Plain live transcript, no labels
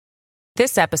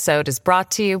This episode is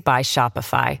brought to you by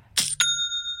Shopify.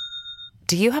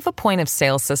 Do you have a point of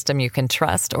sale system you can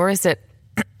trust, or is it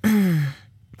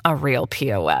a real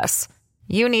POS?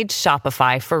 You need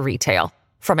Shopify for retail.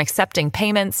 From accepting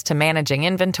payments to managing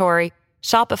inventory,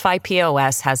 Shopify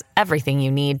POS has everything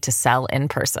you need to sell in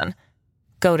person.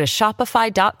 Go to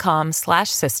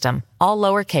shopify.com/system, all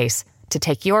lowercase, to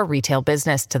take your retail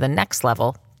business to the next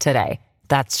level today.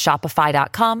 That's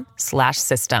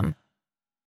shopify.com/system.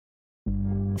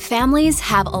 Families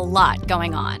have a lot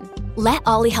going on. Let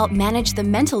Ollie help manage the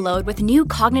mental load with new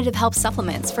cognitive help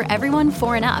supplements for everyone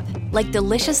 4 and up, like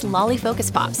delicious Lolly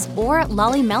Focus Pops or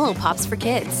Lolly Mellow Pops for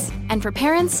kids. And for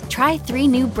parents, try 3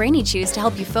 new Brainy Chews to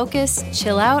help you focus,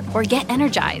 chill out, or get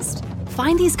energized.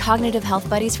 Find these cognitive health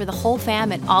buddies for the whole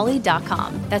fam at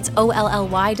ollie.com. That's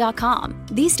OLLY.com.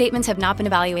 These statements have not been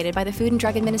evaluated by the Food and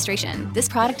Drug Administration. This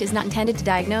product is not intended to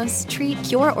diagnose, treat,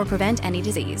 cure, or prevent any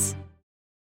disease.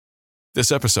 This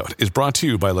episode is brought to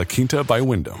you by La Quinta by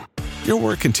Wyndham. Your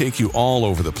work can take you all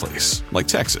over the place, like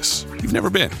Texas. You've never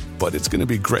been, but it's going to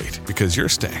be great because you're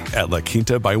staying at La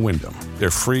Quinta by Wyndham. Their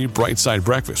free Bright Side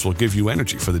breakfast will give you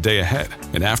energy for the day ahead.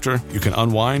 And after, you can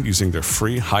unwind using their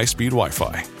free high-speed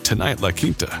Wi-Fi. Tonight, La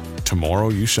Quinta.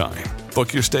 Tomorrow, you shine.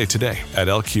 Book your stay today at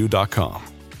LQ.com.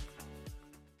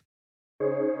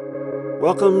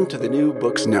 Welcome to the New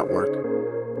Books Network.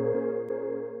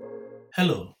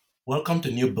 Hello. Welcome to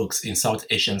New Books in South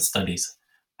Asian Studies.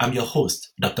 I'm your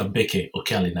host, Dr. Beke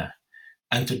Okealina,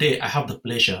 and today I have the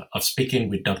pleasure of speaking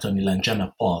with Dr.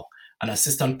 Nilanjana Paul, an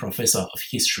assistant professor of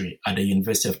history at the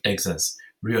University of Texas,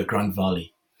 Rio Grande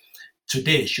Valley.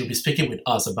 Today, she'll be speaking with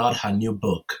us about her new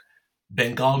book,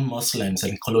 Bengal Muslims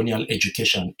and Colonial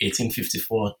Education,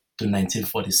 1854 to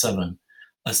 1947,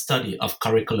 a study of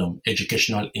curriculum,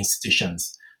 educational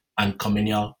institutions, and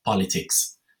communal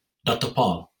politics. Dr.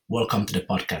 Paul, welcome to the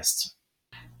podcast.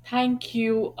 Thank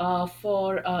you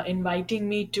for inviting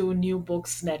me to New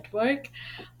Books Network.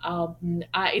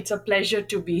 It's a pleasure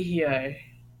to be here.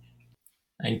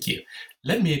 Thank you.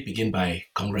 Let me begin by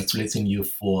congratulating you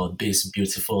for this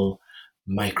beautiful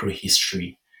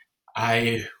microhistory.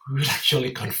 I will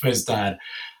actually confess that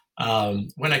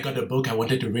when I got the book, I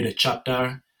wanted to read a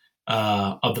chapter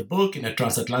of the book in a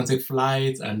transatlantic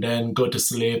flight and then go to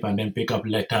sleep and then pick up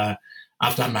later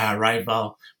after my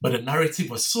arrival, but the narrative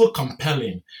was so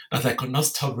compelling that I could not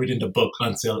stop reading the book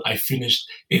until I finished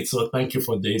it. So thank you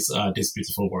for this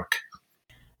beautiful work.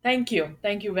 Thank you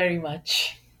very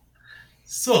much.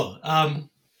 So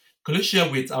could you share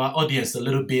with our audience a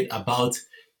little bit about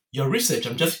your research?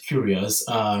 I'm just curious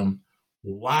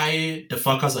why the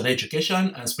focus on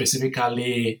education and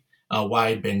specifically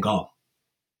why Bengal?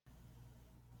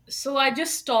 So I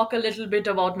just talk a little bit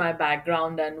about my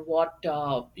background and what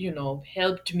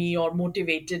helped me or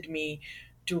motivated me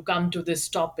to come to this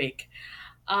topic.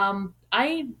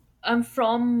 I am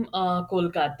from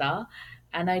Kolkata,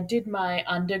 and I did my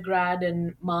undergrad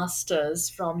and masters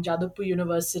from Jadavpur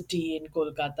University in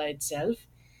Kolkata itself.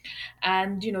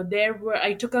 And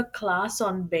I took a class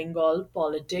on Bengal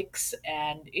politics,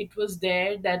 and it was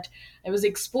there that I was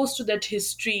exposed to that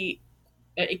history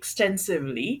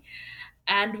extensively.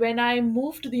 And when I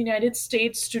moved to the United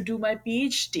States to do my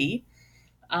PhD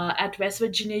at West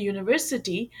Virginia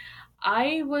University,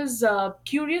 I was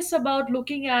curious about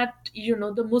looking at,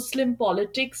 the Muslim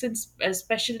politics, in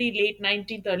especially late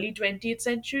 19th, early 20th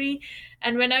century.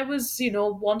 And when I was,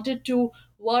 wanted to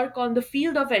work on the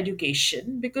field of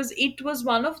education, because it was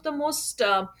one of the most,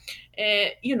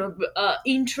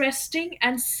 interesting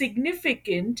and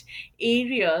significant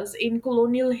areas in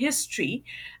colonial history.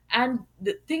 And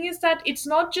the thing is that it's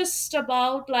not just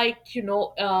about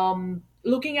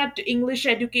looking at English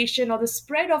education or the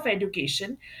spread of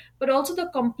education, but also the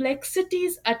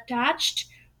complexities attached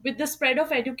with the spread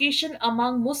of education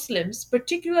among Muslims,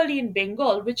 particularly in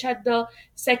Bengal, which had the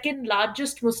second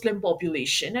largest Muslim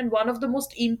population and one of the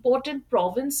most important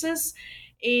provinces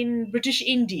in British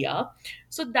India.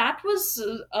 So that was,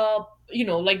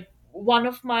 one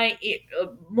of my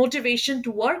motivation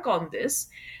to work on this.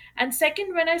 And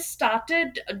second, when I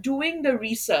started doing the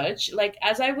research, like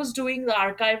as I was doing the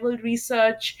archival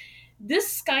research,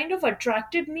 this kind of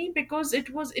attracted me because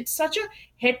it's such a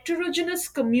heterogeneous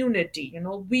community.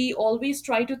 We always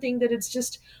try to think that it's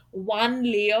just one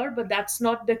layer, but that's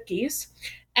not the case.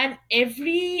 And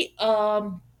every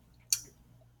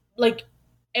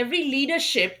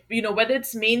leadership, whether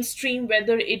it's mainstream,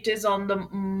 whether it is on the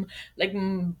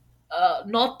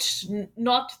not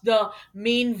the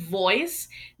main voice,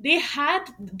 they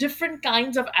had different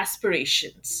kinds of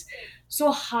aspirations.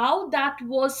 So how that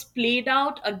was played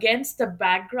out against the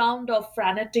background of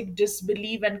frantic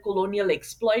disbelief and colonial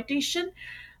exploitation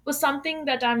was something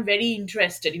that I'm very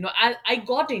interested. I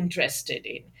got interested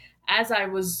in as I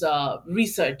was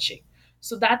researching.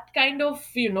 So that kind of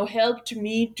helped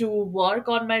me to work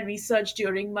on my research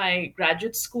during my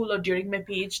graduate school or during my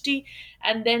PhD,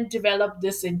 and then develop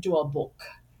this into a book.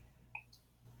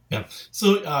 Yeah.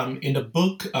 So in the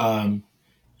book,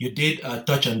 you did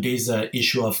touch on this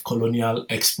issue of colonial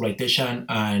exploitation,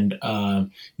 and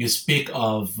you speak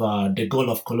of the goal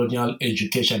of colonial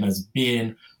education as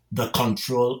being the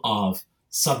control of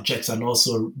subjects and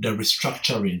also the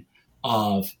restructuring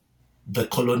of the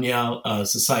colonial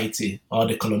society or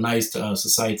the colonized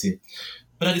society.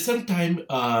 But at the same time,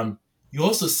 you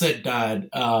also said that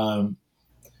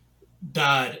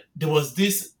there was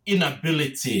this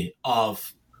inability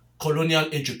of colonial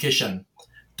education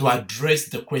to address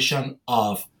the question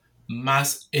of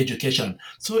mass education.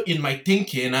 So in my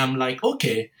thinking, I'm like,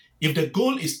 okay, if the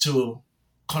goal is to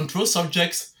control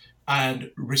subjects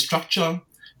and restructure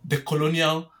the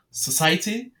colonial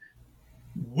society,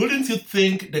 wouldn't you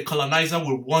think the colonizer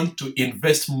will want to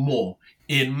invest more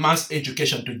in mass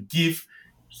education to give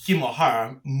him or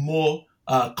her more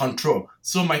control?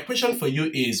 So my question for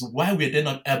you is, why were they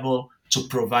not able to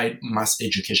provide mass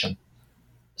education?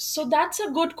 So that's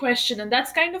a good question, and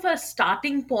that's kind of a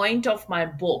starting point of my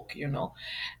book.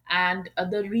 And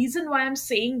the reason why I'm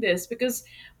saying this, because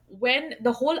when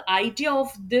the whole idea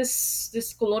of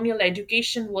this colonial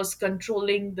education was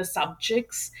controlling the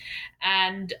subjects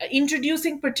and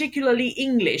introducing particularly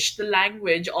English, the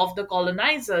language of the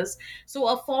colonizers, so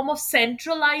a form of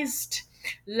centralized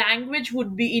language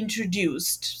would be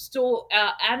introduced. So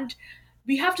and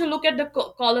we have to look at the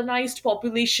colonized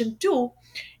population too,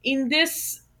 in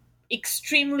this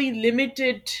extremely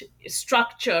limited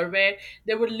structure where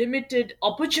there were limited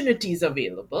opportunities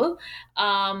available.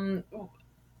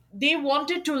 They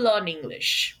wanted to learn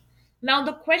English. Now,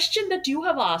 the question that you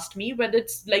have asked me, whether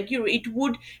it's like it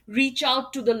would reach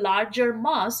out to the larger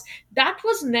mass, that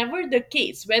was never the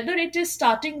case. Whether it is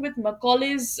starting with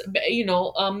Macaulay's,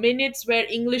 minutes where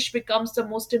English becomes the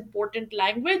most important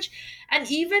language, and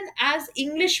even as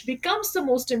English becomes the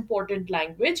most important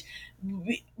language,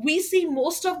 we see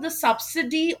most of the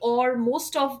subsidy, or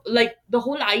most of, like, the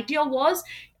whole idea was,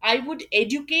 I would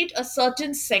educate a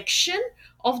certain section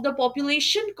of the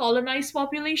population, colonized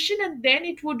population, and then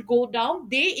it would go down.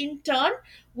 They in turn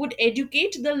would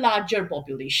educate the larger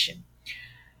population.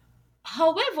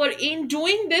 However, in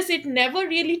doing this, it never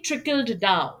really trickled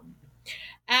down.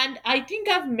 And I think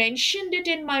I've mentioned it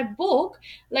in my book.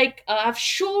 Like, I've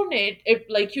shown it,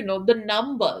 like, the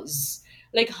numbers,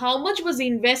 like how much was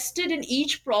invested in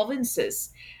each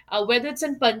provinces, whether it's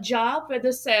in Punjab, whether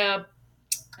it's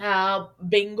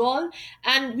Bengal,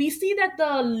 and we see that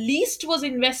the least was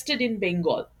invested in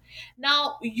Bengal.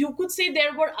 Now, you could say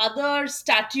there were other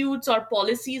statutes or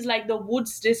policies like the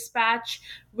Woods Dispatch,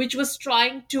 which was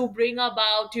trying to bring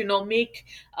about, make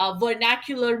a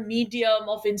vernacular medium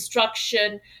of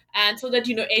instruction, and so that,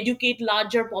 educate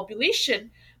larger population.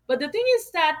 But the thing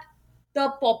is that the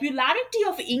popularity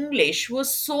of English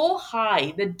was so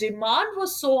high, the demand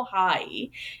was so high,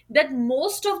 that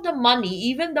most of the money,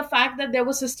 even the fact that there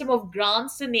was a system of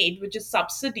grants and aid, which is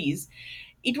subsidies,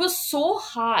 it was so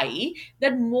high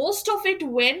that most of it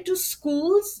went to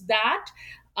schools that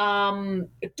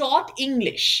taught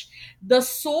English. The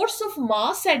source of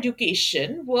mass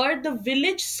education were the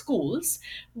village schools,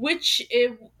 which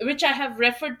I have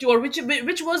referred to, or which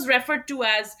was referred to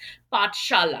as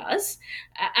patshalas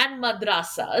and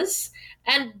madrasas,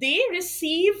 and they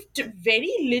received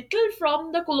very little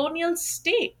from the colonial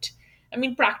state. I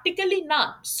mean, practically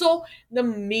none. So the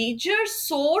major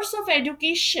source of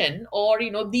education, or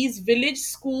these village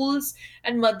schools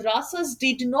and madrasas,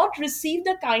 did not receive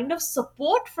the kind of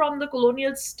support from the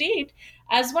colonial state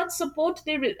as much support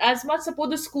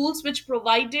the schools which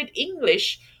provided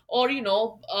English, or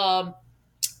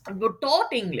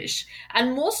taught English.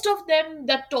 And most of them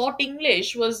that taught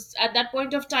English was, at that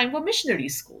point of time, were missionary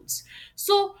schools.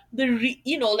 So the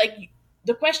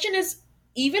question is,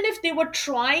 even if they were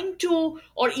trying to,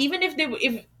 or even if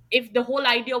if the whole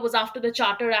idea was after the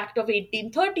Charter Act of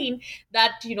 1813,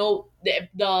 that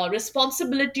the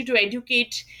responsibility to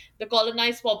educate the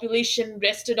colonized population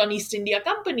rested on East India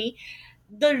Company,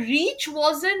 the reach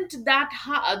wasn't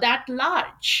that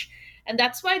large. And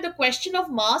that's why the question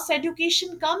of mass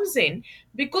education comes in,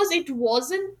 because it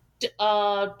wasn't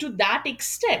to that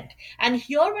extent. And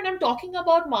here, when I'm talking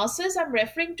about masses, I'm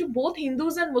referring to both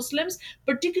Hindus and Muslims,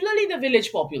 particularly the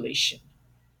village population.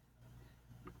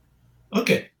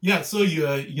 Okay, yeah. So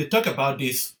you talk about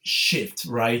this shift,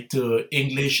 right, to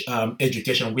English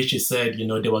education, which you said,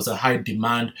 there was a high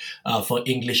demand for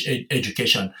English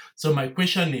education. So my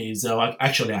question is,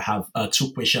 actually, I have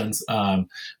two questions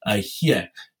here.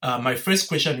 My first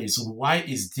question is, why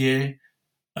is there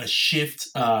a shift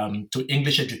to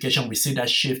English education? We see that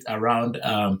shift around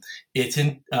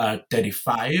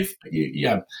 1835.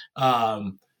 Yeah.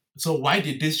 Um, so why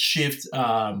did this shift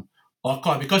occur?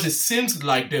 Because it seems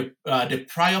like the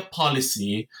prior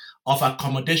policy of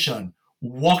accommodation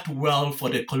worked well for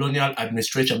the colonial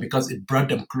administration because it brought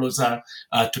them closer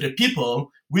to the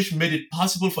people, which made it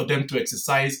possible for them to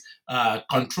exercise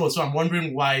control. So I'm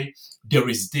wondering why there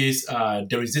is this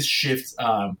shift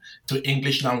to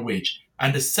English language.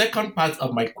 And the second part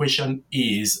of my question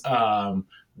is,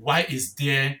 why is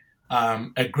there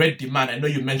a great demand? I know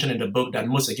you mentioned in the book that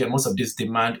most of this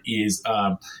demand is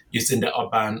in the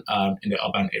urban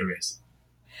areas.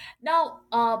 Now,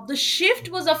 the shift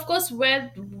was, of course,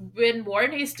 when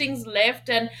Warren Hastings left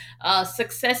and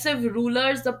successive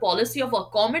rulers, the policy of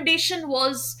accommodation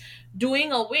was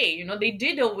doing away. They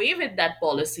did away with that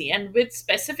policy, and with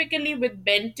specifically with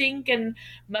Bentinck and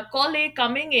Macaulay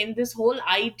coming in, this whole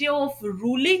idea of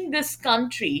ruling this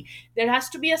country, there has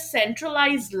to be a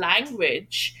centralized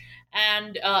language,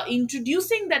 and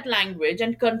introducing that language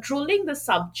and controlling the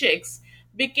subjects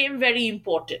became very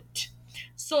important.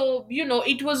 So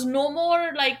it was no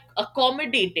more like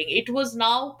accommodating, it was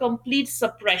now complete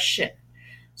suppression.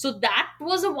 So that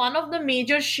was one of the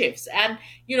major shifts. And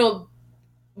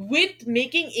with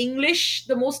making English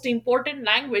the most important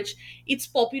language, its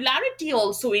popularity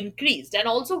also increased. And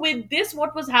also with this,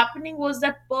 what was happening was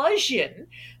that Persian,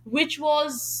 which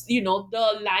was the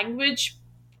language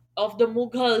of the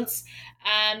Mughals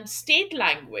and state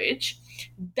language,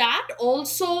 that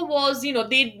also was,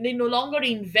 they no longer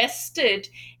invested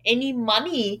any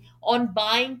money on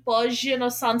buying Persian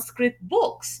or Sanskrit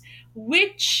books,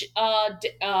 which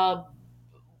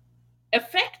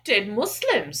affected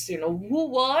Muslims,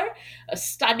 who were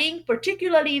studying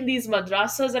particularly in these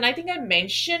madrasas. And I think I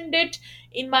mentioned it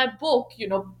in my book,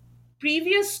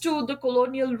 previous to the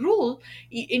colonial rule,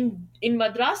 in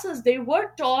madrasas, they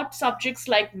were taught subjects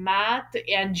like math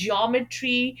and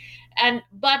geometry. And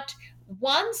but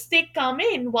once they come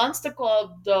in, once the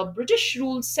British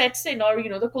rule sets in, or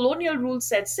the colonial rule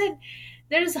sets in,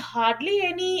 there is hardly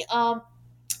any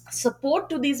support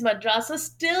to these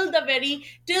madrasas till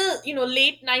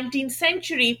late 19th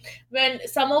century, when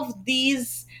some of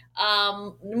these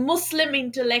Muslim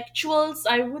intellectuals,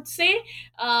 I would say,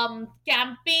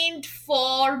 campaigned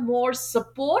for more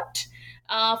support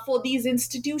for these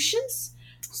institutions.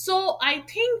 So I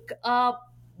think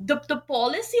the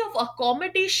policy of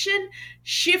accommodation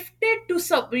shifted to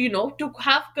to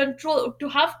have control, to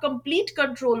have complete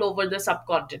control over the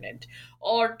subcontinent,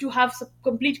 or to have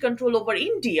complete control over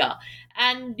India.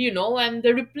 And and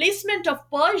the replacement of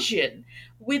Persian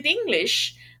with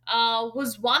English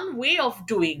was one way of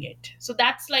doing it. So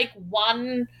that's like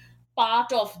one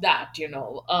part of that,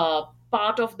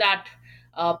 part of that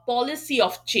policy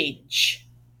of change.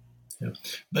 Yeah.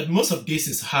 But most of this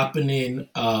is happening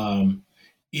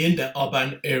in the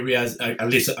urban areas, at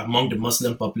least among the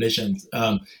Muslim populations,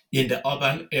 in the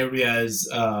urban areas,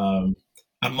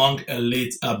 among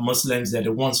elite Muslims, they're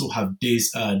the ones who have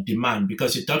this demand.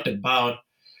 Because you talked about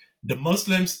the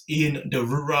Muslims in the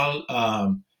rural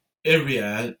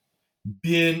area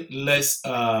being less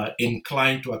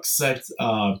inclined to accept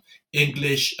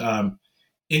English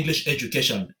English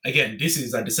education. Again, this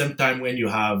is at the same time when you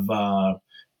have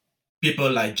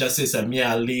people like Justice Amir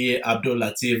Ali, Abdul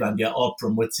Latif, and they're all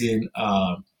promoting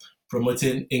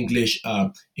English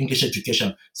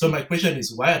education. So my question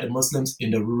is, why are the Muslims in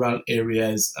the rural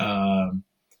areas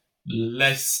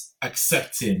less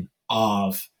accepting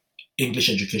of English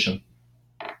education?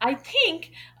 I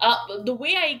think the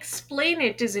way I explain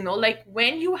it is, like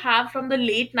when you have from the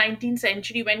late 19th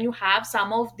century, when you have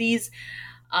some of these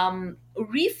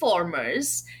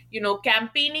reformers,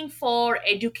 campaigning for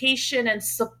education and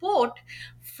support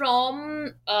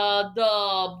from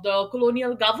the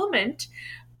colonial government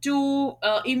to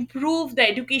improve the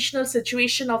educational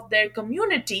situation of their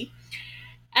community.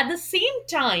 At the same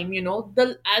time,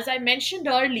 the as I mentioned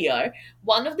earlier,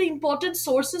 one of the important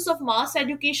sources of mass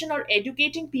education or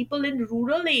educating people in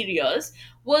rural areas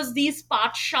was these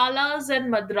pathshalas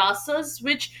and madrasas,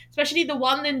 which, especially the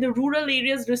one in the rural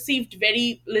areas, received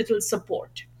very little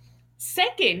support.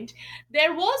 Second,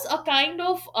 there was a kind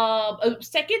of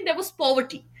second, there was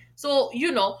poverty. So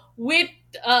with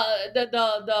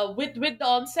with the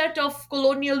onset of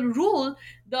colonial rule,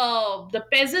 the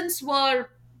peasants were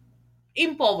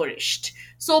impoverished.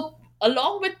 So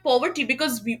along with poverty,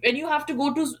 because when you have to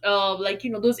go to like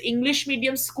those English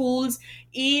medium schools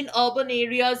in urban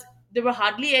areas, there were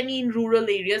hardly any in rural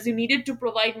areas. You needed to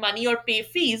provide money or pay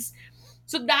fees.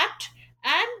 So that,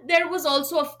 and there was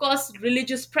also, of course,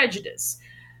 religious prejudice.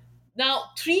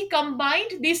 Now, three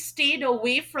combined, they stayed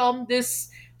away from this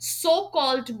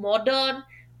so-called modern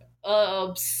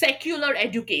secular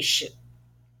education.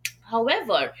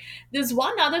 However, there's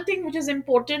one other thing which is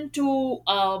important to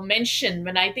mention.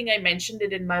 When I think I mentioned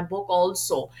it in my book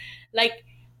also, like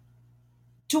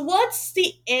towards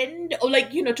the end, or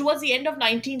towards the end of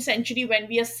 19th century, when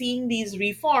we are seeing these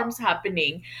reforms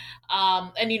happening,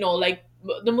 and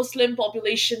the Muslim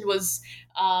population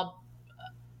uh,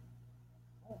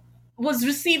 was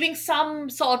receiving some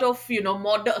sort of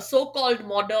modern, so-called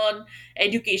modern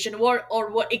education,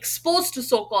 or were exposed to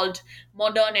so-called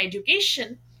modern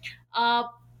education. uh,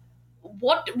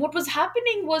 what was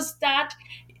happening was that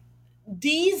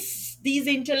these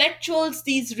intellectuals,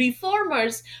 these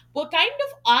reformers, were kind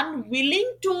of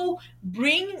unwilling to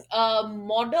bring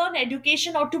modern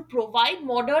education, or to provide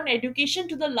modern education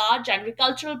to the large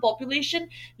agricultural population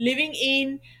living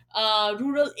in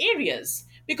rural areas,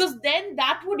 because then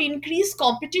that would increase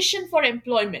competition for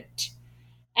employment.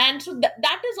 And so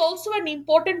that is also an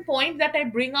important point that I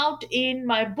bring out in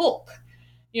my book.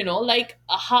 Like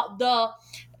how the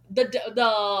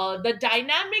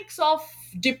dynamics of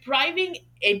depriving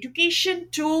education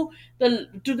to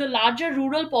the larger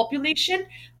rural population,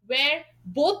 where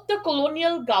both the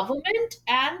colonial government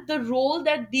and the role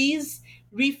that these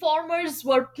reformers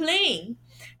were playing,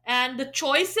 and the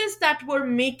choices that were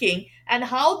making, and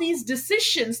how these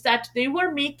decisions that they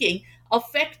were making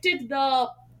affected the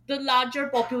larger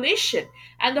population.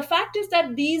 And the fact is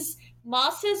that these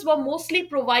masses were mostly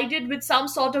provided with some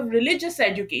sort of religious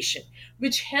education,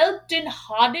 which helped in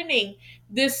hardening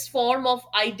this form of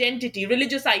identity,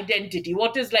 religious identity.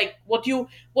 What is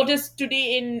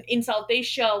today in South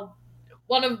Asia,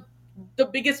 one of the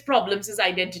biggest problems is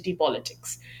identity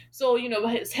politics. So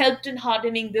has helped in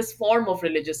hardening this form of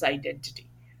religious identity.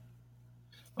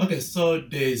 Okay, so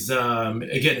there's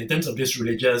again, in terms of this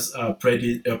religious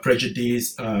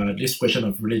prejudice, this question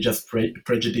of religious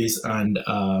prejudice and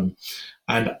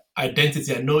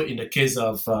identity. I know in the case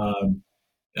of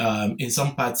in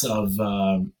some parts of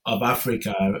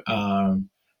Africa,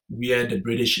 where the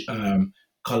British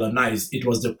colonized, it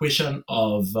was the question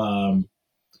of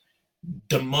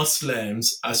the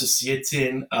Muslims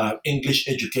associating English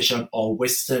education or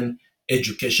Western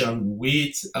education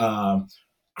with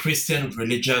Christian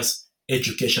religious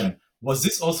education. Was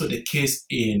this also the case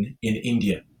in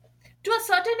India? To a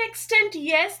certain extent,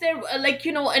 yes. There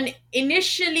and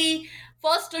initially,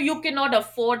 first, you cannot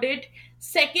afford it.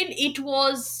 Second, it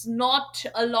was not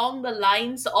along the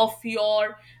lines of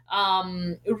your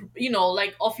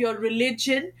of your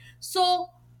religion. So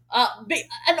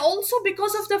and also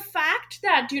because of the fact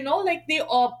that like they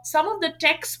some of the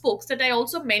textbooks that I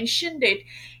also mentioned it,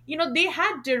 they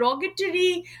had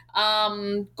derogatory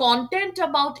content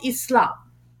about Islam,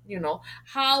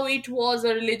 how it was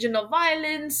a religion of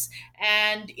violence,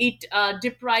 and it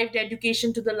deprived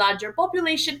education to the larger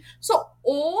population. So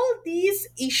all these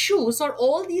issues, or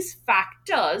all these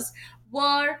factors,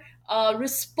 were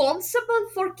responsible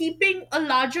for keeping a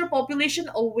larger population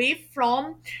away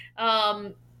from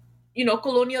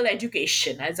colonial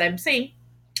education, as I'm saying.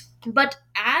 But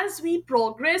as we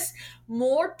progress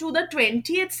more to the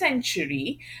 20th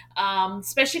century,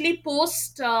 especially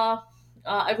post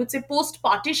I would say post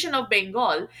partition of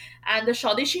Bengal and the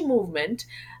Swadeshi movement,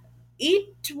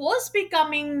 it was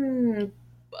becoming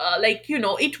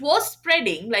it was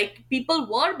spreading, like people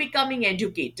were becoming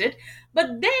educated.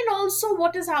 But then also,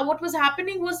 what was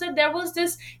happening was that there was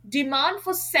this demand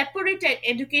for separate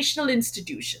educational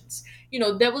institutions.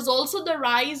 There was also the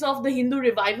rise of the Hindu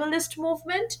revivalist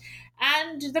movement,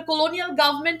 and the colonial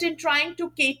government, in trying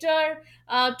to cater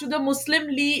to the Muslim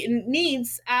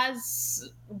needs, as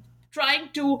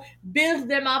trying to build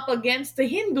them up against the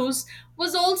Hindus,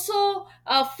 was also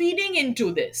feeding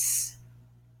into this.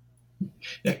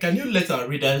 Yeah, can you let our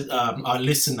readers, our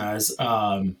listeners,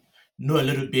 know a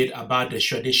little bit about the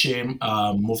Swadeshi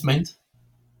movement?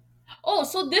 Oh,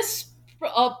 so this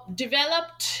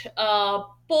developed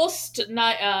post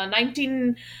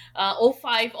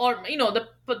 1905, or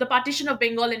the partition of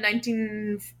Bengal in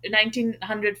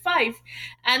 1905.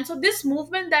 And so this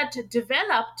movement that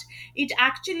developed, it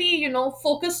actually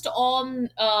focused on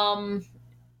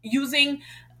using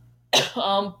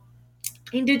um,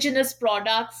 indigenous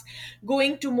products,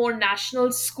 going to more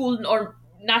national school, or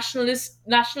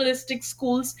nationalistic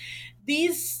schools.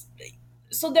 These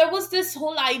So there was this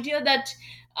whole idea that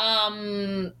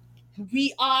um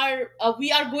we are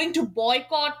going to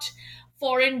boycott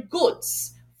foreign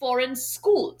goods, foreign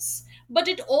schools. But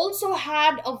it also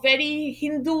had a very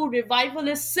Hindu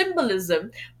revivalist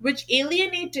symbolism, which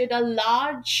alienated a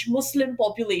large Muslim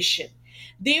population.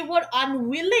 They were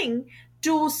unwilling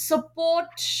to support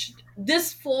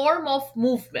this form of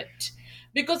movement,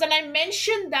 because, and I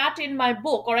mentioned that in my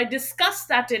book, or I discussed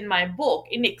that in my book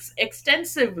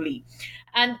extensively,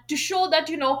 and to show that,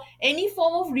 any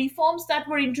form of reforms that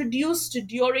were introduced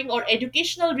during, or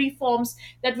educational reforms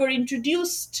that were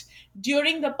introduced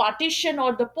during the partition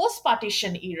or the post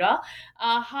partition era,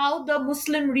 how the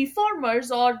Muslim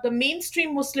reformers or the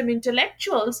mainstream Muslim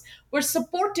intellectuals were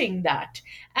supporting that.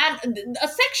 And a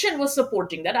section was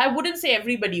supporting that. I wouldn't say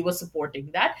everybody was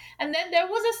supporting that. And then there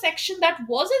was a section that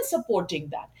wasn't supporting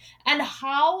that. And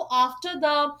how, after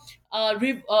the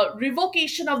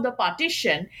revocation of the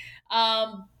partition,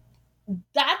 um,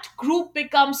 that group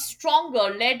becomes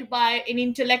stronger, led by an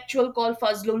intellectual called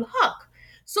Fazlul Haq.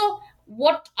 So,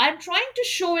 what I'm trying to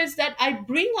show is that I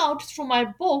bring out through my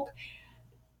book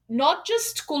not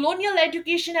just colonial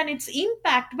education and its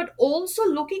impact, but also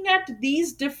looking at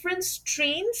these different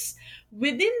strains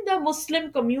within the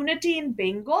Muslim community in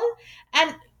Bengal,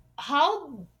 and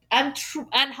how and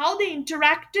how they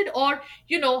interacted, or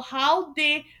how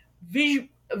they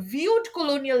viewed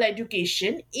colonial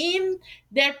education in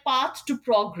their path to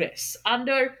progress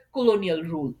under colonial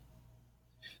rule.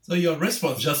 So your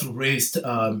response just raised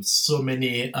so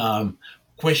many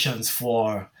questions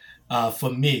for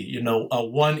me.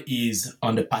 One is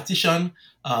on the partition,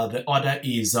 the other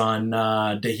is on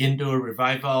the Hindu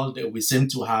revival. That we seem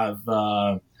to have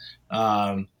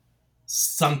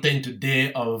something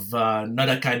today of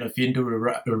another kind of Hindu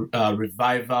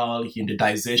revival,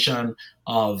 Hindutization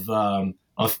of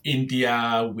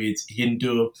India with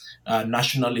Hindu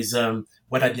nationalism.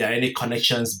 Whether there are any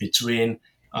connections between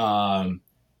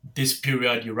this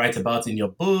period you write about in your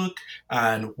book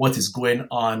and what is going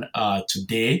on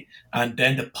today, and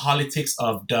then the politics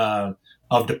of the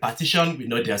partition. We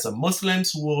know there are some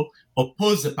Muslims who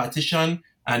oppose the partition,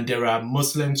 and there are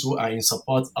Muslims who are in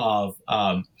support of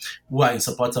the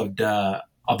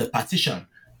partition,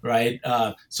 right?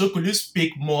 So could you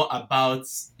speak more about,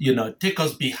 take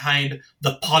us behind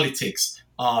the politics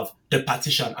of the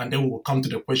partition, and then we'll come to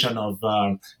the question of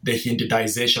the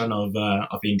Hindutization of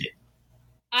India.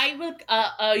 I will,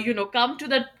 come to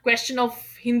the question of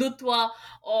Hindutva,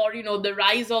 or the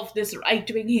rise of this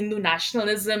right-wing Hindu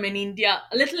nationalism in India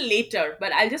a little later.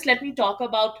 But let me talk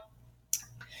about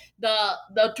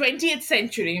the 20th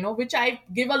century, which I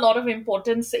give a lot of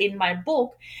importance in my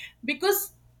book,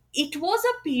 because it was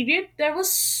a period, there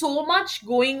was so much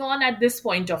going on at this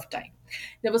point of time.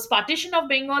 There was partition of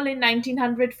Bengal in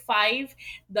 1905,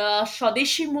 the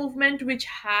Swadeshi movement, which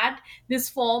had this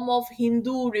form of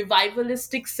Hindu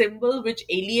revivalistic symbol, which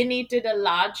alienated a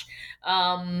large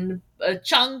a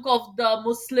chunk of the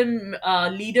Muslim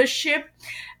leadership.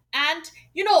 And,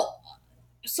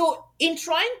 so in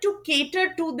trying to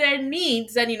cater to their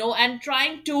needs, and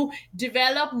trying to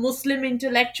develop Muslim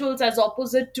intellectuals as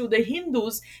opposite to the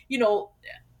Hindus,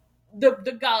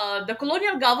 the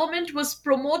colonial government was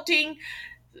promoting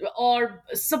or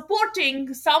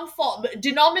supporting some form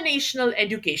denominational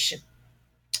education.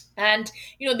 And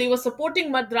they were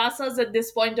supporting madrasas at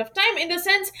this point of time, in the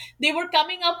sense they were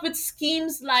coming up with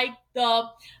schemes like the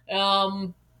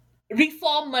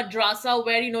reform madrasa,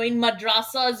 where in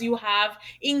madrasas you have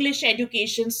English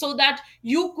education, so that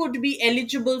you could be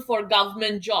eligible for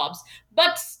government jobs.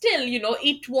 But still,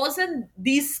 it wasn't,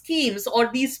 these schemes or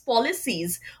these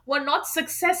policies were not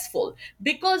successful,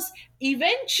 because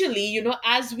eventually,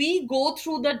 as we go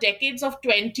through the decades of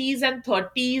 20s and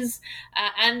 30s,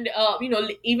 and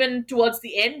even towards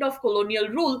the end of colonial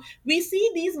rule, we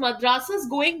see these madrasas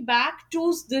going back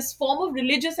to this form of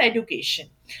religious education.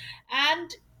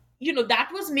 And that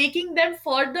was making them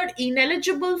further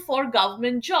ineligible for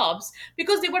government jobs,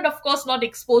 because they were, of course, not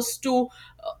exposed to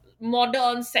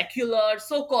modern secular,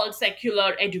 so-called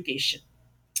secular education.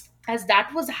 As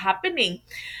that was happening,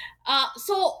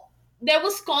 so there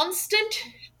was constant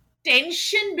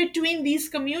tension between these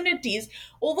communities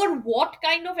over what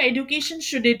kind of education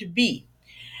should it be.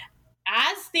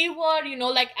 As they were,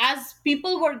 as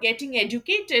people were getting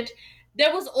educated,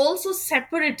 there was also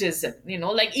separatism,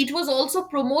 it was also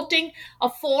promoting a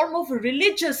form of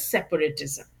religious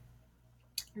separatism.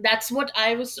 That's what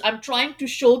I'm trying to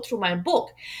show through my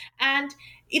book. And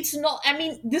it's not,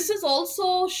 this is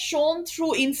also shown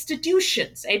through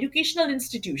institutions, educational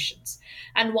institutions.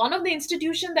 And one of the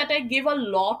institutions that I give a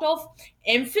lot of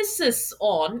emphasis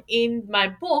on in my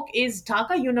book is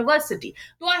Dhaka University.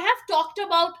 Though I have talked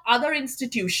about other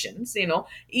institutions,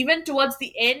 even towards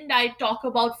the end, I talk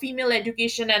about female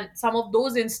education and some of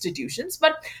those institutions,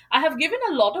 but I have given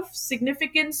a lot of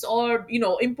significance or,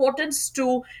 importance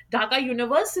to Dhaka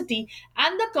University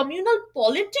and the communal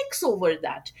politics over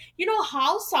that.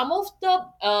 How some of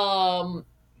the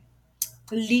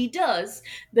leaders,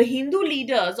 the Hindu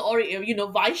leaders or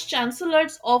vice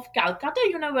chancellors of Calcutta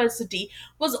University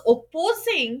was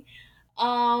opposing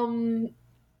um,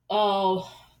 uh,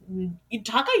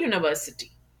 Dhaka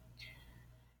University.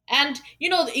 And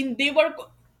they were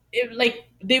like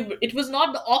it was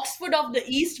not the Oxford of the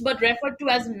East but referred to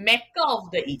as Mecca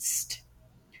of the East.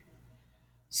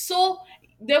 So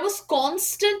there was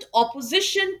constant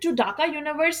opposition to Dhaka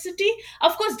University.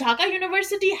 Of course, Dhaka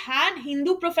University had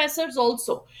Hindu professors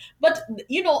also, but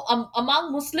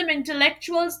among Muslim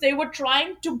intellectuals, they were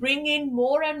trying to bring in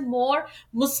more and more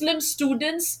Muslim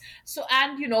students. So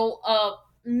and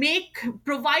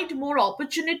provide more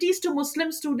opportunities to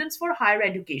Muslim students for higher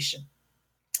education.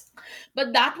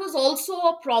 But that was also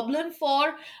a problem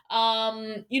for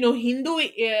Hindu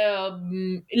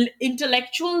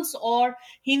intellectuals or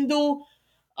Hindu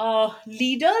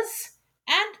leaders.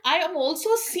 And I am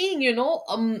also seeing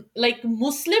like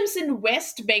Muslims in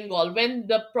West Bengal, when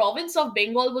the province of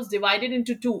Bengal was divided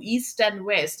into two, East and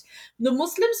West, the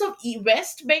Muslims of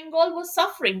West Bengal were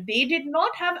suffering. They did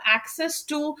not have access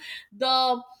to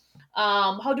the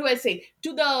how do I say,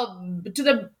 to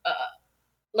the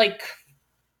like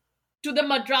to the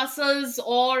madrasas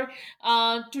or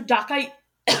to Dhaka.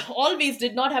 Always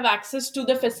did not have access to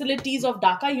the facilities of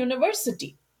Dhaka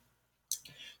University.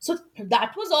 So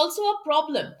that was also a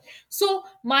problem. So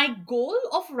my goal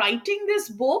of writing this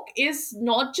book is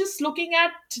not just looking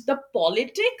at the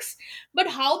politics, but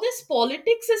how this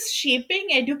politics is shaping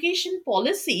education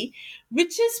policy,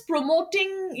 which is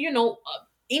promoting,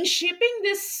 in shaping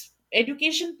this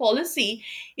education policy,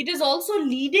 it is also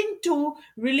leading to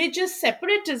religious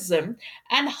separatism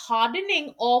and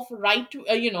hardening of right to,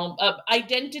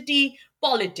 identity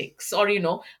politics, or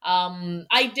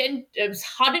hardening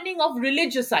of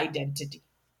religious identity.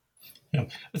 Yeah.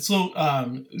 So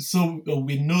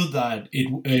we know that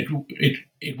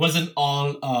it wasn't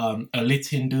all elite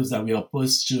Hindus that were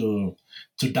opposed to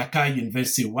Dhaka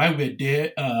University. Why were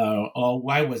there, or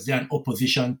why was there an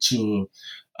opposition to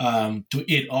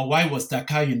it, or why was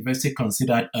Dhaka University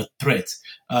considered a threat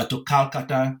to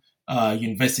Calcutta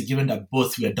University, given that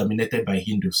both were dominated by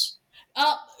Hindus?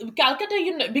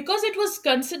 Calcutta, because it was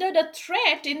considered a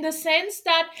threat in the sense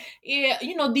that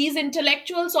these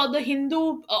intellectuals or the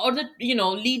Hindu or the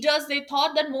leaders, they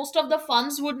thought that most of the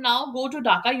funds would now go to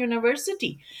Dhaka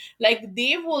University. Like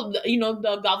they will,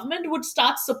 the government would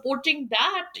start supporting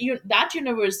that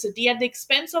university at the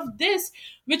expense of this,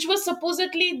 which was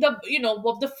supposedly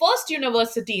the first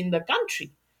university in the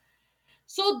country.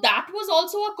 So that was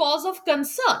also a cause of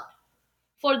concern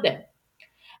for them.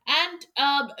 And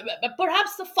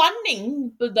perhaps the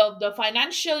funding, the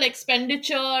financial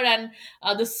expenditure and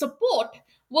the support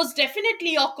was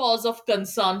definitely a cause of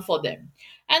concern for them.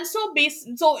 And so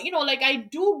I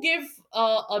do give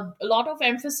a lot of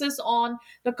emphasis on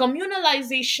the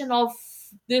communalization of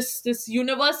this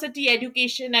university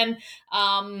education, and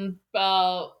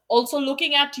also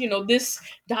looking at this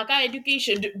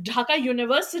Dhaka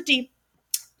University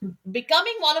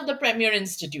becoming one of the premier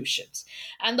institutions,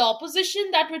 and the opposition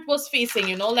that it was facing,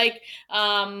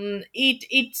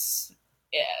 it's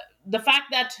the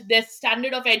fact that their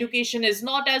standard of education is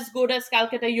not as good as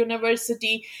Calcutta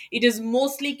University. It is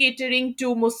mostly catering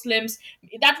to Muslims.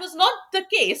 That was not the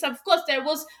case. Of course, there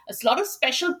was a lot of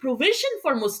special provision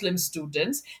for Muslim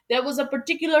students. There was a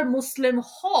particular Muslim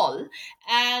hall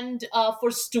and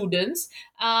for students.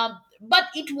 But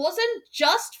it wasn't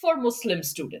just for Muslim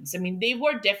students. I mean, they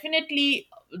were definitely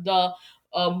the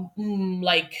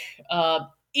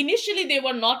initially they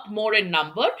were not more in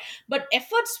number, but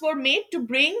efforts were made to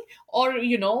bring or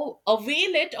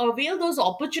avail those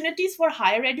opportunities for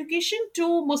higher education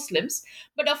to Muslims.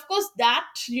 But of course, that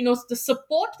the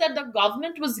support that the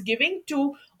government was giving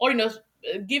to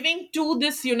giving to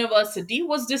this university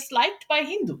was disliked by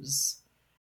Hindus.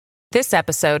 This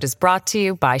episode is brought to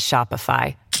you by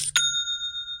Shopify.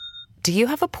 Do you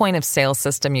have a point of sale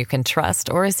system you can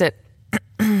trust, or is it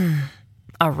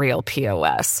a real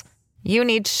POS? You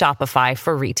need Shopify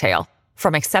for retail.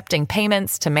 From accepting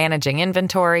payments to managing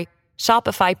inventory,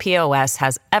 Shopify POS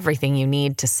has everything you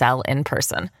need to sell in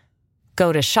person.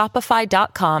 Go to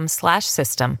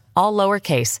shopify.com/system, all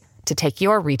lowercase, to take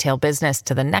your retail business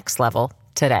to the next level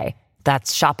today.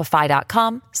 That's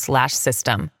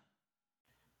shopify.com/system.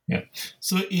 Yeah.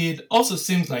 So it also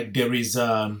seems like there is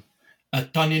a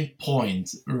turning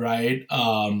point, right?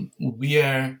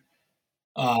 Where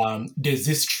there's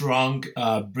this strong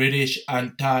British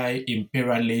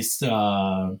anti-imperialist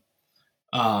um,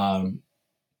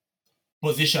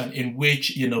 position in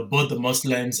which both the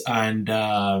Muslims and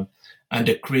the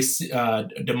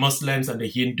Muslims and the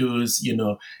Hindus,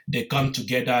 they come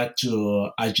together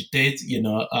to agitate.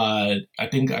 I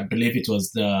believe it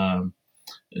was the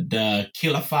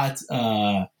Khilafat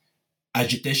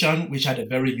agitation, which had a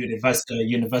very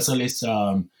universalist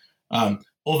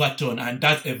overtone, and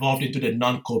that evolved into the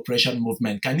non-cooperation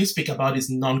movement. Can you speak about this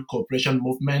non-cooperation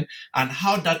movement and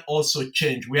how that also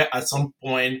changed, where at some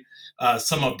point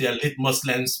some of the elite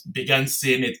Muslims began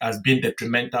seeing it as being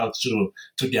detrimental to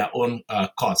their own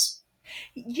cause?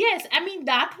 Yes, I mean,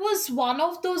 that was one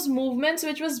of those movements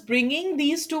which was bringing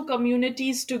these two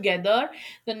communities together,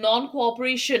 the non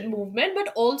cooperation movement.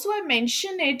 But also, I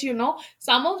mention it,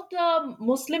 some of the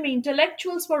Muslim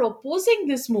intellectuals were opposing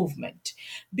this movement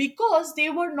because they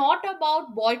were not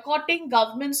about boycotting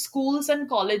government schools and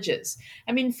colleges.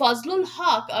 I mean, Fazlul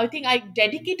Haq, I think I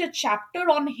dedicate a chapter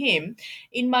on him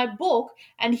in my book,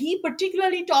 and he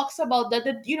particularly talks about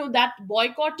that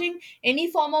boycotting any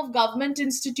form of government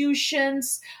institutions,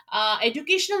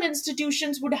 educational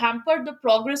institutions would hamper the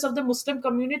progress of the Muslim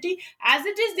community. As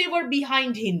it is, they were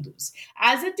behind Hindus.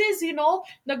 As it is,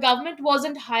 the government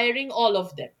wasn't hiring all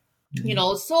of them.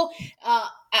 So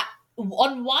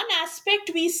on one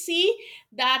aspect, we see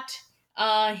that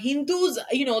Hindus,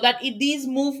 these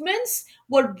movements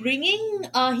were bringing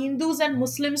Hindus and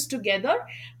Muslims together.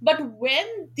 But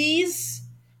when these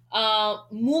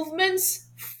movements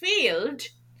failed,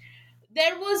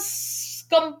 there was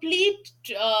complete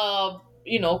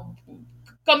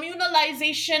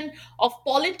communalization of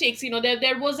politics.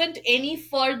 There wasn't any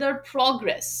further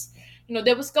progress.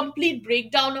 There was complete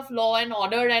breakdown of law and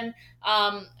order, and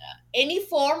any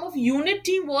form of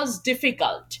unity was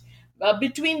difficult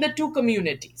between the two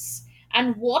communities.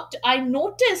 And what I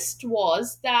noticed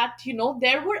was that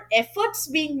there were efforts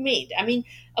being made. I mean,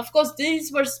 of course,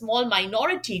 these were small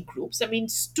minority groups. I mean,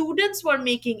 students were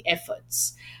making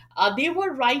efforts. They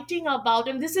were writing about,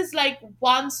 and this is like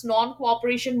once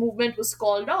non-cooperation movement was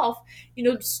called off,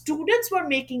 students were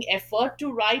making effort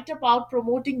to write about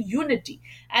promoting unity.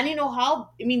 And how,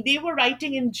 I mean, they were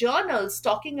writing in journals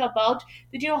talking about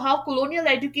that, how colonial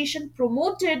education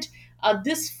promoted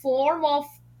this form of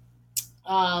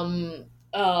um,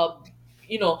 uh,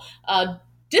 you know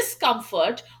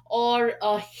discomfort or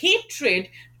hatred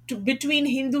between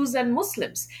Hindus and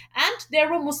Muslims. And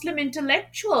there were Muslim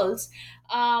intellectuals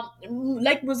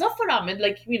like Muzaffar Ahmed,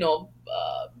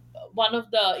 one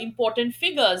of the important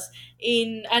figures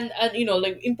in and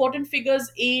like important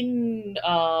figures in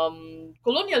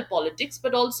colonial politics,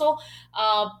 but also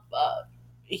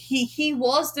he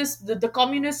was the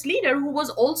communist leader who was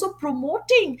also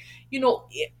promoting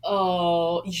unity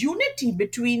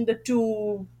between the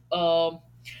two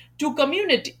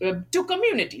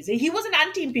communities. He was an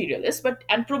anti-imperialist, but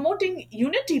and promoting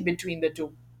unity between the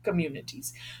two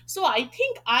communities. So I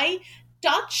think I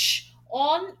touch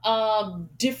on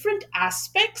different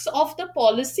aspects of the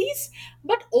policies,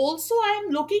 but also I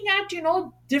am looking at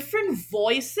different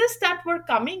voices that were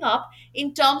coming up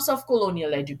in terms of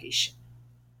colonial education.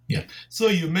 Yeah. So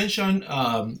you mentioned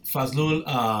Fazlul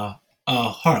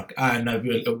Haq, and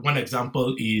one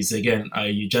example is again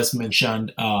you just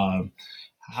mentioned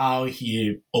how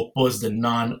he opposed the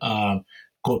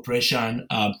non-cooperation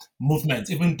movement,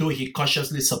 even though he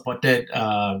cautiously supported it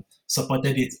and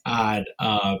supported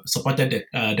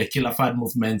the Khilafat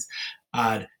movement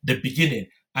at the beginning.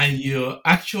 And you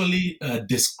actually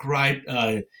described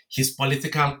his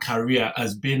political career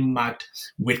as being marked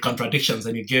with contradictions,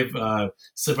 and you gave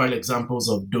several examples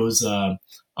of those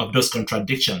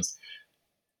contradictions.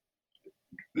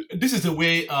 This is the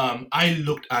way I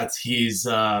looked at his.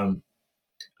 Um,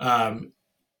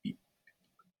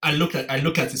 I look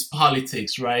at his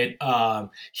politics, right?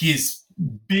 He's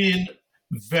been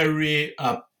very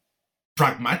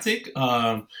pragmatic,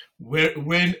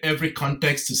 when every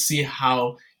context to see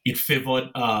how it favored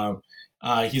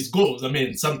his goals. I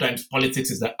mean, sometimes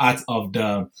politics is the art of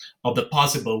the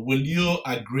possible. Will you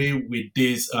agree with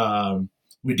this kind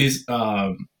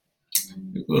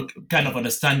of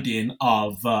understanding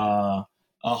of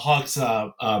Hawke's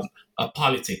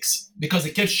politics, because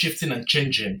it kept shifting and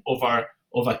changing over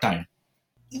time?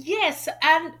 Yes,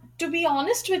 and to be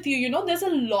honest with you, there's a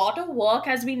lot of work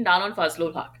has been done on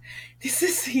Fazlul Haq.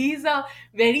 He's a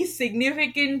very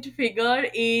significant figure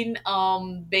in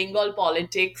Bengal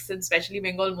politics, and especially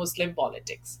Bengal Muslim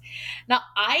politics. Now,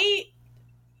 I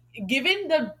given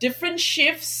the different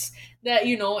shifts that,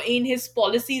 in his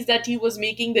policies that he was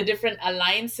making, the different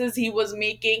alliances he was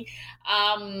making,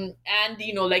 and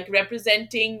like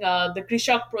representing the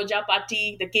Krishak Praja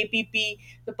Party, the KPP,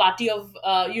 the party of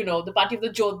the party of the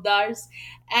Jodhars,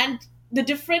 and the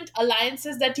different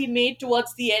alliances that he made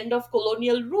towards the end of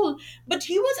colonial rule. But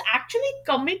he was actually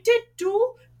committed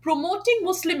to promoting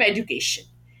Muslim education.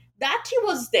 That he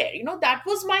was there, that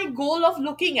was my goal of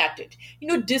looking at it.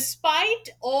 Despite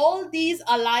all these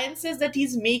alliances that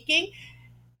he's making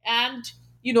and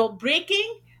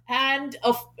breaking, and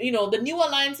of the new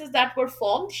alliances that were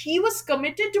formed, he was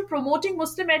committed to promoting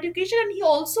Muslim education, and he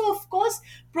also, of course,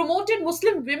 promoted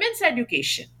Muslim women's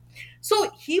education.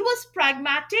 So he was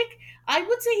pragmatic. I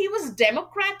would say he was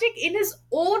democratic in his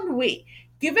own way.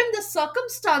 Given the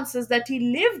circumstances that he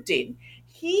lived in,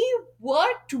 he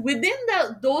worked within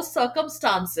those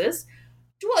circumstances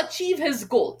to achieve his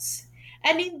goals.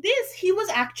 And in this, he was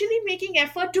actually making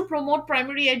effort to promote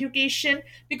primary education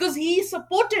because he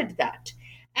supported that.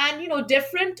 And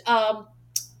different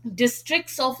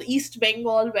districts of East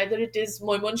Bengal, whether it is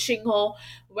Moymonsingo,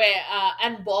 where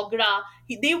and Bogra,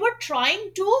 they were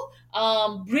trying to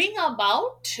bring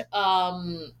about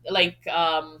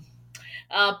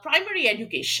primary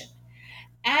education.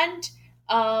 And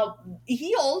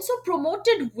he also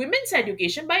promoted women's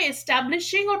education by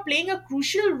establishing or playing a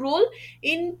crucial role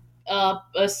in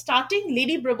starting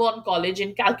Lady Brabourne College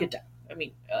in Calcutta. I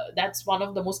mean, that's one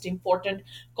of the most important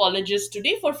colleges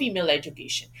today for female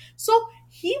education. So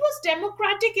he was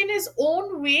democratic in his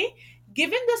own way,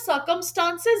 given the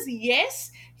circumstances.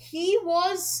 Yes, he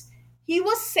was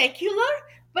secular,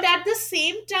 but at the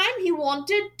same time, he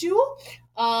wanted to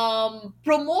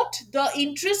promote the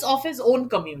interests of his own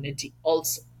community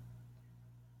also.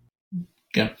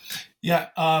 Okay. Yeah.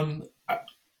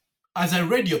 As I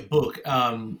read your book,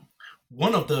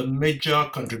 one of the major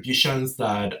contributions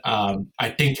that I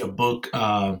think your book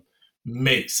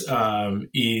makes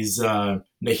is the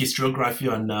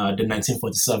historiography on the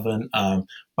 1947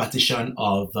 partition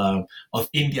of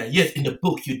India. Yet in the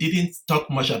book, you didn't talk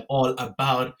much at all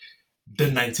about the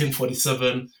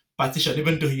 1947 partition,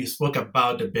 even though you spoke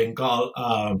about the Bengal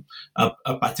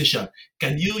partition.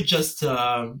 Can you just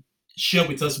share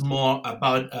with us more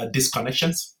about these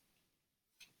connections?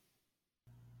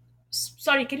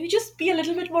 Sorry, can you just be a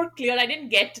little bit more clear? I didn't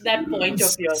get that point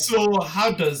of yours. So,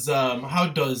 how does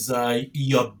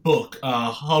your book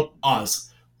help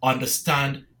us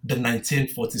understand the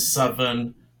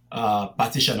 1947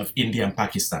 partition of India and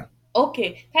Pakistan?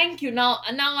 Okay, thank you. Now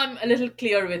I'm a little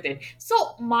clear with it.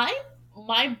 So my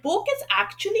book is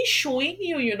actually showing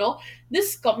you,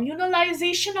 this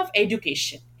communalization of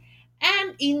education.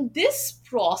 And in this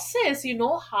process,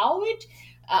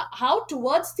 how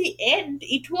towards the end,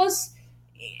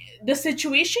 the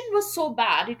situation was so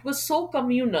bad, it was so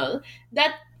communal,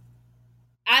 that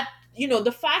at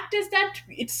the fact is that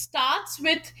it starts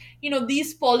with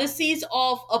these policies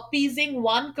of appeasing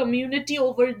one community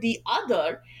over the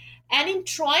other. And in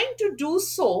trying to do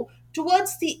so,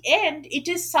 towards the end, it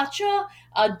is such a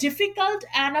difficult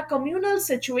and a communal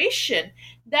situation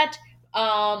that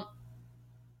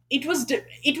it was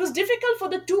difficult for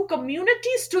the two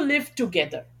communities to live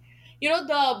together.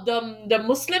 The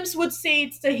Muslims would say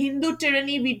it's the Hindu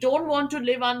tyranny. We don't want to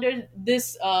live under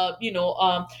this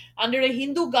under a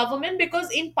Hindu government,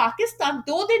 because in Pakistan,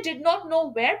 though they did not know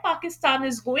where Pakistan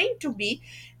is going to be,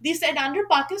 they said under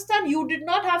Pakistan you did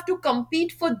not have to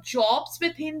compete for jobs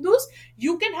with Hindus.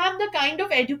 You can have the kind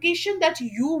of education that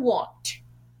you want.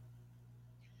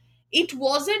 It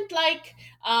wasn't like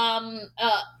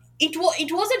it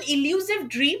was an elusive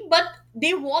dream, but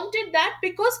they wanted that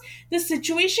because the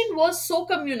situation was so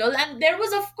communal. And there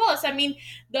was, of course, I mean,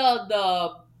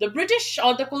 the British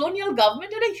or the colonial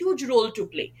government had a huge role to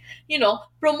play,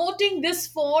 promoting this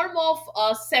form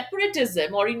of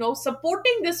separatism, or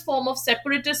supporting this form of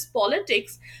separatist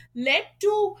politics, led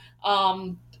to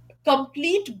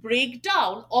complete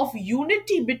breakdown of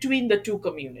unity between the two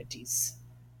communities.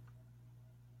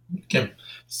 Okay,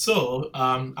 so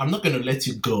I'm not going to let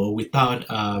you go without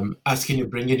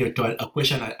bringing you to a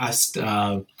question I asked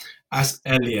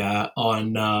earlier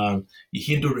on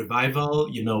Hindu revival.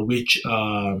 Which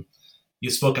you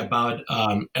spoke about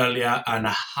earlier, and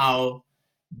how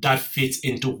that fits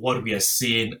into what we are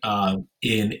seeing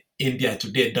in India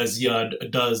today. Does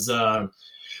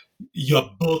your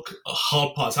book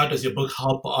help us? How does your book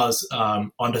help us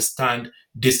understand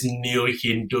this new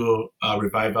Hindu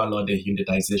revival, or the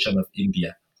Hindutization of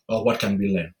India? Or what can we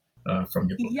learn from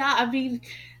your book? Yeah, I mean,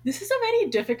 this is a very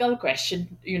difficult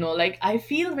question. Like, I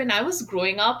feel when I was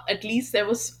growing up, at least there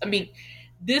was, I mean,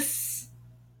 this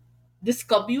this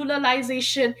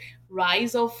communalization,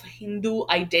 rise of Hindu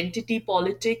identity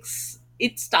politics,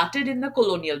 it started in the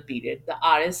colonial period, the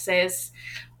RSS,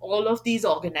 all of these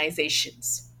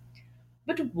organizations.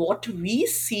 But what we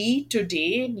see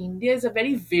today in India is a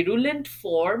very virulent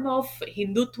form of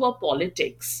Hindutva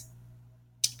politics,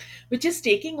 which is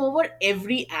taking over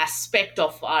every aspect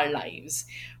of our lives,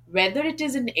 whether it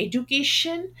is in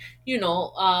education,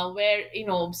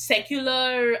 where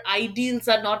secular ideals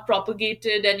are not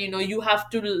propagated, and you have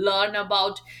to learn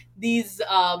about these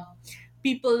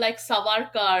people like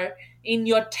Savarkar in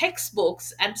your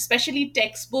textbooks, and especially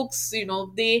textbooks,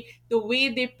 they the way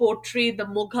they portray the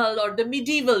Mughal or the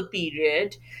medieval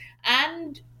period,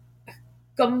 and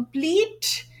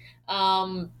complete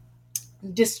um,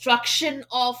 destruction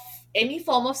of any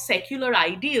form of secular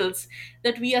ideals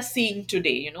that we are seeing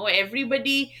today.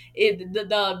 Everybody,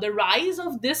 the rise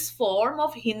of this form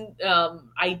of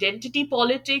identity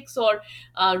politics, or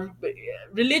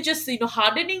religious,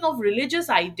 hardening of religious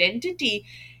identity,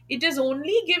 it is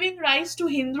only giving rise to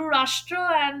Hindu Rashtra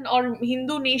and or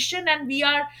Hindu nation, and we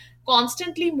are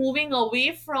constantly moving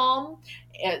away from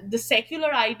the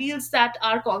secular ideals that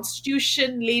our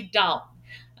constitution laid down.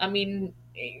 I mean,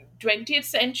 20th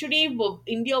century,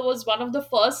 India was one of the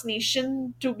first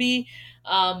nation to be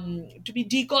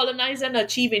decolonized and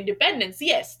achieve independence.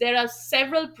 Yes, there are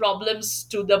several problems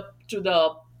to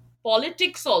the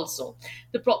politics also.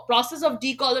 The process of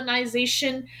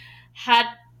decolonization had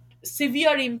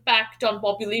severe impact on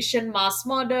population, mass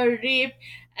murder, rape,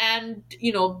 and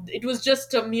it was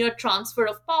just a mere transfer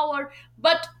of power.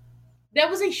 But there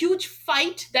was a huge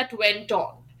fight that went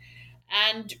on,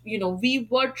 and we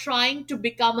were trying to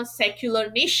become a secular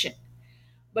nation.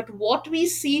 But what we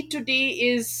see today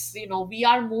is, we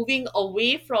are moving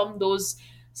away from those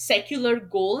secular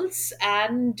goals,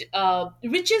 and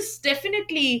which is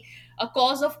definitely a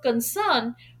cause of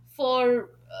concern for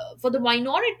the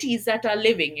minorities that are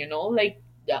living, like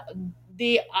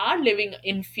they are living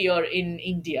in fear in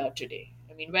India today.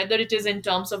 I mean, whether it is in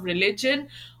terms of religion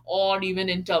or even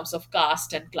in terms of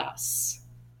caste and class.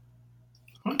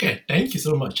 Okay, thank you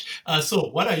so much. So,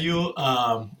 what are you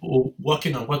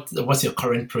working on? What's your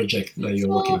current project that you're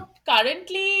working on? So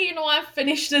currently, I've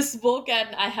finished this book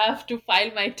and I have to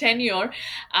file my tenure.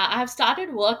 I have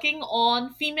started working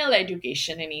on female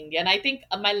education in India, and I think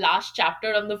my last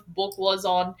chapter of the book was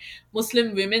on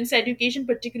Muslim women's education,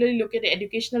 particularly look at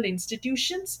educational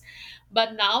institutions.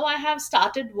 But now I have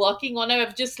started working on,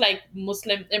 I've just like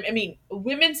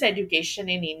women's education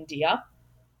in India,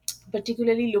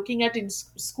 particularly looking at in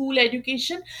school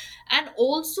education, and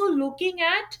also looking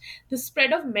at the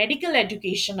spread of medical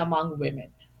education among women.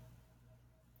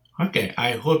 Okay,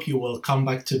 I hope you will come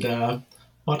back to the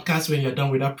podcast when you're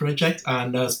done with that project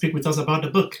and speak with us about the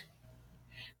book.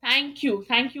 Thank you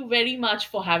very much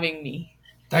for having me.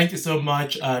 Thank you so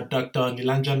much, Dr.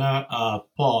 Nilanjana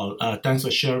Paul. Thanks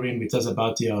for sharing with us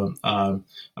about your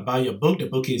book. The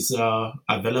book is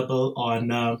available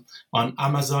on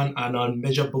Amazon and on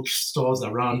major bookstores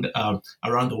around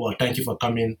the world. Thank you for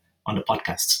coming on the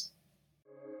podcast.